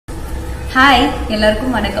Hi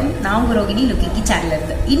எல்லாருக்கும் வணக்கம். நான் உங்க ரோகிணி லுக்கிக்கு சேனல்ல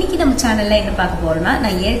இருந்து. இன்னைக்கு நம்ம சேனல்ல என்ன பார்க்க போறோம்னா,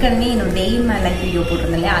 நான் ஏற்கனவே என்னோட டே இன் மை லைஃப் வீடியோ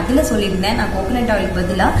போட்டிருந்தேன். அதுல சொல்லியிருந்தேன் நான் கோகனட் ஆயிலுக்கு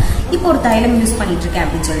பதிலா இப்போ ஒரு தைலம் யூஸ் பண்ணிட்டு இருக்கேன்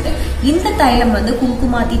அப்படின்னு சொல்லிட்டு. இந்த தைலம் வந்து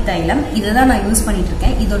குங்குமாதி தைலம். இதுதான் நான் யூஸ் பண்ணிட்டு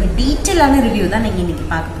இருக்கேன். இதோட டீட்டெயிலான ரிவ்யூ தான் நீங்க இன்னைக்கு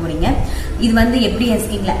பார்க்க போறீங்க. இது வந்து எப்படி என்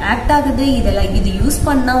ஸ்கின்ல ஆக்ட் ஆகுது, இதெல்லாம் இது யூஸ்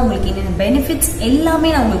பண்ணா உங்களுக்கு என்னென்ன பெனிஃபிட்ஸ்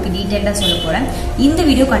எல்லாமே நான் உங்களுக்கு டீட்டெயிலா சொல்ல போறேன். இந்த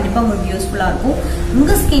வீடியோ கண்டிப்பா உங்களுக்கு யூஸ்ஃபுல்லா இருக்கும்.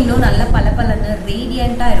 உங்க ஸ்கின்னும் நல்ல பளபளன்னு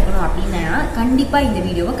ரேடியண்டா இருக்கணும் அப்படின்னு கண்டிப்பா இந்த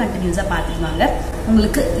வீடியோவை கண்டினியூஸா பார்த்துட்டு வாங்க.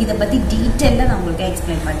 உங்களுக்கு இதை பத்தி டீட்டெயிலா நான் உங்களுக்கு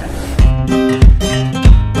எக்ஸ்பிளைன் பண்றேன்.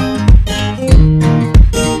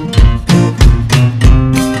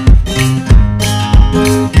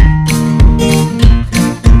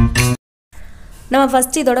 நம்ம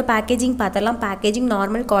ஃபர்ஸ்ட் இதோட பேக்கேஜிங் பார்த்தலாம். பேக்கேஜிங்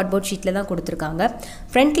நார்மல் கார்ட்போர்ட் ஷீட்டில் தான் கொடுத்துருக்காங்க.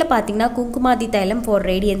 ஃப்ரண்ட்டில் பார்த்தீங்கன்னா குங்குமாதி தைலம் ஃபார்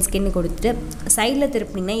ரேடியன்ட் ஸ்கின் கொடுத்துட்டு, சைடில்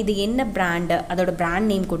திருப்பினீங்கன்னா இது என்ன பிராண்டு, அதோட பிராண்ட்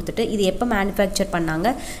நேம் கொடுத்துட்டு, இது எப்போ மேனுஃபேக்சர்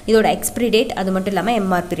பண்ணாங்க, இதோட எக்ஸ்பிரி டேட், அது மட்டும் இல்லாமல்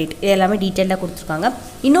எம்ஆர்பி ரேட், இது எல்லாமே டீட்டெயிலாக கொடுத்துருக்காங்க.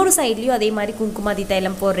 இன்னொரு சைட்லேயும் அதே மாதிரி குங்குமாதி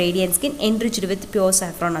தைலம் for radiant skin enriched with pure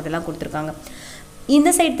saffron அதெல்லாம் கொடுத்துருக்காங்க. இந்த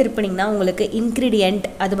சைடு திருப்பினீங்கன்னா உங்களுக்கு இன்க்ரீடியன்ட்,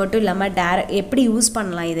 அது மட்டும் இல்லாமல் எப்படி யூஸ்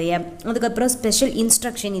பண்ணலாம் இதைய, அதுக்கப்புறம் ஸ்பெஷல்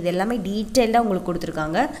இன்ஸ்ட்ரக்ஷன், இது எல்லாமே டீட்டெயிலாக உங்களுக்கு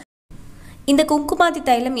கொடுத்துருக்காங்க. இந்த குங்குமாதி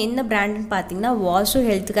தைலம் என்ன பிராண்டுன்னு பார்த்தீங்கன்னா Vasu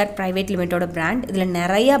health care private லிமிட்டோட brand. இதில்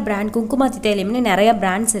நிறையா பிராண்ட் குங்குமாதி தைலம்னு நிறையா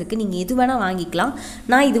பிராண்ட்ஸ் இருக்குது. நீங்கள் எது வேணால் வாங்கிக்கலாம்.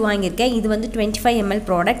 நான் இது வாங்கியிருக்கேன். இது வந்து 25 ml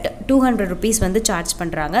ப்ராடக்ட் 200 rupees வந்து சார்ஜ்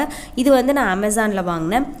பண்ணுறாங்க. இது வந்து நான் அமேசானில்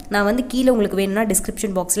வாங்கினேன். நான் வந்து கீழே உங்களுக்கு வேணும்னா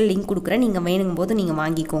டிஸ்கிரிப்ஷன் பாக்ஸில் லிங்க் கொடுக்குறேன். நீங்கள் வேணுங்கும் போது நீங்கள்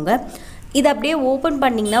வாங்கிக்கோங்க. இது அப்படியே ஓப்பன்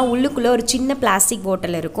பண்ணிங்கன்னா உள்ளுக்குள்ளே ஒரு சின்ன பிளாஸ்டிக்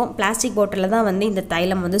பாட்டில் இருக்கும். பிளாஸ்டிக் பாட்டிலில் தான் வந்து இந்த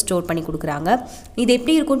தைலம் வந்து ஸ்டோர் பண்ணி கொடுக்குறாங்க. இது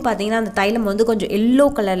எப்படி இருக்குன்னு பார்த்தீங்கன்னா, அந்த தைலம் வந்து கொஞ்சம் எல்லோ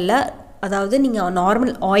கலரில், அதாவது நீங்கள்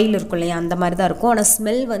நார்மல் ஆயில் இருக்கும் இல்லையா, அந்த மாதிரி தான் இருக்கும். ஆனால்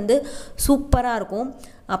ஸ்மெல் வந்து சூப்பராக இருக்கும்.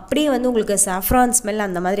 அப்படியே வந்து உங்களுக்கு சாஃப்ரான் ஸ்மெல்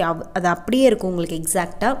அந்த மாதிரி அது அப்படியே இருக்கும் உங்களுக்கு.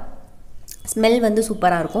 எக்ஸாக்டாக ஸ்மெல் வந்து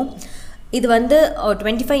சூப்பராக இருக்கும். இது வந்து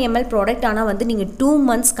 25 ml ப்ராடக்ட். ஆனால் வந்து நீங்கள் 2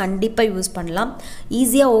 months கண்டிப்பாக யூஸ் பண்ணலாம்.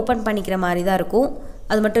 ஈஸியாக ஓப்பன் பண்ணிக்கிற மாதிரி தான் இருக்கும்.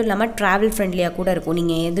 அது மட்டும் இல்லாமல் ட்ராவல் ஃப்ரெண்ட்லியாக கூட இருக்கும்.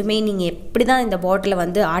 நீங்கள் எப்படி தான் இந்த பாட்டிலை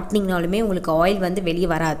வந்து ஆட்டினீங்கனாலுமே உங்களுக்கு ஆயில் வந்து வெளியே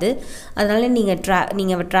வராது. அதனால்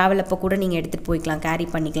நீங்கள் ட்ராவல் அப்போ கூட நீங்கள் எடுத்துகிட்டு போய்க்கலாம், கேரி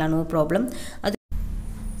பண்ணிக்கலாம், நோ ப்ராப்ளம். அது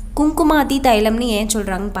குங்குமாதி தைலம்னு ஏன்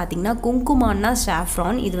சொல்கிறாங்கன்னு பார்த்தீங்கன்னா, குங்குமான்னா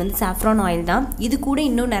சாஃப்ரான், இது வந்து சாஃப்ரான் ஆயில் தான். இது கூட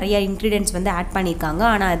இன்னும் நிறைய இன்க்ரீடியன்ட்ஸ் வந்து ஆட் பண்ணியிருக்காங்க.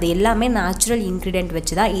 ஆனால் அது எல்லாமே நேச்சுரல் இன்க்ரீடியன்ட்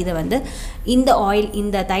வச்சு தான் இதை வந்து இந்த ஆயில்,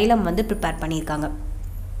 இந்த தைலம் வந்து ப்ரிப்பேர் பண்ணியிருக்காங்க.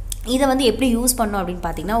 இதை வந்து எப்படி யூஸ் பண்ணோம் அப்படின்னு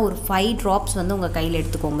பார்த்தீங்கன்னா, ஒரு 5 drops வந்து உங்கள் கையில்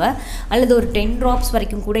எடுத்துக்கோங்க, அல்லது ஒரு 10 drops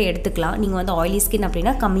வரைக்கும் கூட எடுத்துக்கலாம். நீங்கள் வந்து ஆயிலி ஸ்கின்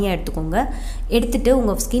அப்படின்னா கம்மியாக எடுத்துக்கோங்க. எடுத்துகிட்டு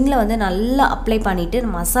உங்கள் ஸ்கின்னில் வந்து நல்லா அப்ளை பண்ணிவிட்டு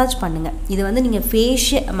மசாஜ் பண்ணுங்கள். இது வந்து நீங்கள்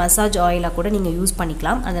ஃபேஷியல் மசாஜ் ஆயிலாக கூட நீங்கள் யூஸ்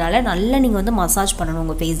பண்ணிக்கலாம். அதனால் நல்லா நீங்கள் வந்து மசாஜ் பண்ணணும்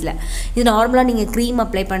உங்கள் ஃபேஸில். இது நார்மலாக நீங்கள் க்ரீம்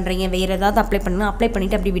அப்ளை பண்ணுறீங்க, வேறு ஏதாவது அப்ளை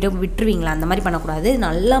பண்ணிவிட்டு அப்படி விட்டுருவீங்களா, அந்த மாதிரி பண்ணக்கூடாது.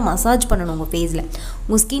 நல்லா மசாஜ் பண்ணணும் உங்கள் ஃபேஸில்.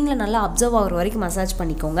 உங்கள் ஸ்கின்னில் நல்லா அப்சர்வ் ஆகிற வரைக்கும் மசாஜ்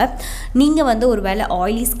பண்ணிக்கோங்க. நீங்கள் வந்து ஒரு வேளை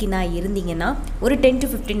ஆயிலி ஸ்கின் இருந்தீங்கன்னா ஒரு 10 to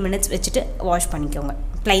 15 minutes வச்சுட்டு வாஷ் பண்ணிக்கோங்க.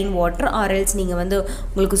 plain water ஆர் எல்ஸ் நீங்கள் வந்து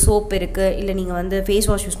உங்களுக்கு சோப் இருக்குது, இல்லை நீங்கள் வந்து ஃபேஸ்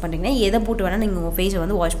வாஷ் யூஸ் பண்ணுறீங்கன்னா எதை போட்டு வேணால் நீங்கள் உங்கள் ஃபேஸை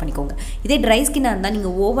வந்து வாஷ் பண்ணிக்கோங்க. இதே ட்ரை ஸ்கின்னாக இருந்தால்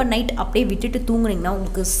நீங்கள் ஓவர் நைட் அப்படியே விட்டுட்டு தூங்குனீங்கன்னா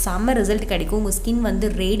உங்களுக்கு செம்ம ரிசல்ட் கிடைக்கும். உங்கள் ஸ்கின் வந்து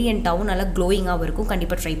ரேடியண்ட்டாகவும் நல்லா க்ளோயிங்காகவும் இருக்கும்.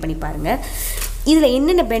 கண்டிப்பாக ட்ரை பண்ணி பாருங்கள். இதில்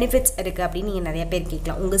என்னென்ன பெனிஃபிட்ஸ் இருக்குது அப்படின்னு நீங்கள் நிறைய பேர்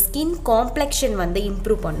கேட்கலாம். உங்கள் ஸ்கின் காம்ப்ளெக்ஷன் வந்து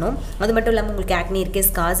இம்ப்ரூவ் பண்ணும். அது மட்டும் இல்லாமல் உங்களுக்கு ஆக்னி இருக்குது,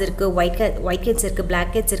 ஸ்கார்ஸ் இருக்குது, ஒயிட் ஹெட்ஸ் இருக்குது,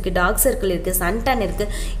 பிளாக் ஹெட்ஸ் இருக்குது, டார்க் சர்க்கிள் இருக்குது, சன்டான்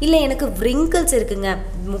இருக்குது, இல்லை எனக்கு Wrinkles இருக்குங்க,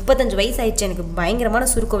 35 வயசு ஆயிடுச்சு, எனக்கு பயங்கரமான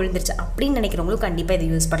சுருக்கம் விழுந்துருச்சு அப்படின்னு நினைக்கிறவங்களும் கண்டிப்பாக இதை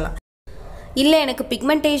யூஸ் பண்ணலாம். இல்லை எனக்கு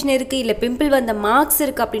பிக்மெண்டேஷன் இருக்குது, இல்லை பிம்பிள் வந்த மார்க்ஸ்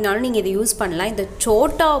இருக்குது அப்படின்னாலும் நீங்கள் இதை யூஸ் பண்ணலாம். இந்த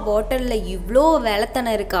சோட்டா பாட்டிலில் இவ்வளோ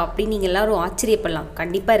வெளத்தனை இருக்கா அப்படின்னு நீங்கள் எல்லோரும் ஆச்சரியப்படலாம்.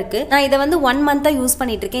 கண்டிப்பாக இருக்குது. நான் இதை வந்து 1 month யூஸ்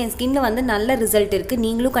பண்ணிகிட்டு இருக்கேன். என் ஸ்கின்னில் வந்து நல்ல ரிசல்ட் இருக்குது.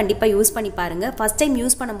 நீங்களும் கண்டிப்பாக யூஸ் பண்ணி பாருங்கள். ஃபஸ்ட் டைம்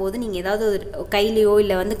யூஸ் பண்ணும்போது நீங்கள் ஏதாவது கையிலையோ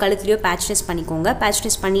இல்லை வந்து கழுத்துலையோ பேட்ச் டெஸ்ட் பண்ணிக்கோங்க. பேட்ச்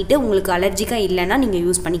டெஸ்ட் பண்ணிவிட்டு உங்களுக்கு அலர்ஜிக்காக இல்லைன்னா நீங்கள்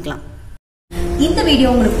யூஸ் பண்ணிக்கலாம். இந்த வீடியோ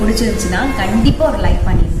உங்களுக்கு பிடிச்சிருந்துச்சுன்னா கண்டிப்பாக ஒரு லைக்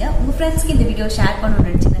பண்ணிடுங்க. உங்கள் ஃப்ரெண்ட்ஸ்க்கு இந்த வீடியோ ஷேர் பண்ணணும்னு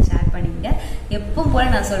நினச்சிங்கன்னா ஷேர் பண்ணிடுங்க. எப்போ போல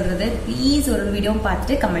நான் சொல்கிறது, ப்ளீஸ் ஒரு வீடியோ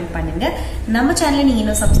பார்த்துட்டு கமெண்ட் பண்ணுங்கள். நம்ம சேனலை நீங்கள்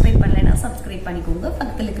இன்னும் சப்ஸ்கிரைப் பண்ணலைன்னா சப்ஸ்கிரைப் பண்ணிக்கோங்க.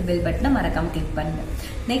 பக்கத்தில் இருக்க பெல் பட்டனை மறக்காமல் கிளிக் பண்ணுங்கள்.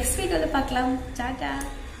 நெக்ஸ்ட் வீடியோவில் பார்க்கலாம். டாடா.